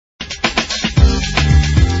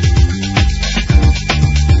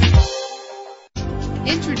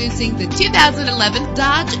Introducing the 2011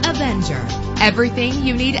 Dodge Avenger. Everything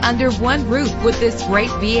you need under one roof with this great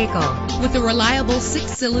vehicle. With a reliable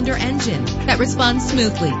 6-cylinder engine that responds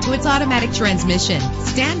smoothly to its automatic transmission.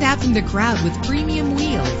 Stand out from the crowd with premium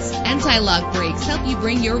wheels. Anti-lock brakes help you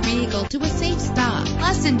bring your vehicle to a safe stop.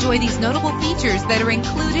 Plus, enjoy these notable features that are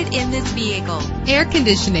included in this vehicle: air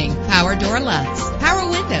conditioning, power door locks, power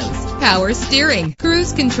windows, power steering,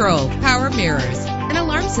 cruise control, power mirrors, an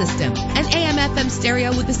alarm system, an AM/FM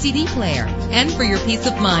stereo with a CD player. And for your peace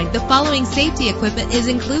of mind, the following safety equipment is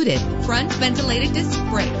included: front ventilated disc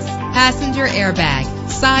brakes, passenger airbag,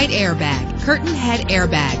 side airbag, curtain head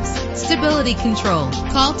airbags, stability control.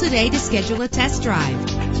 Call today to schedule a test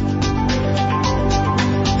drive.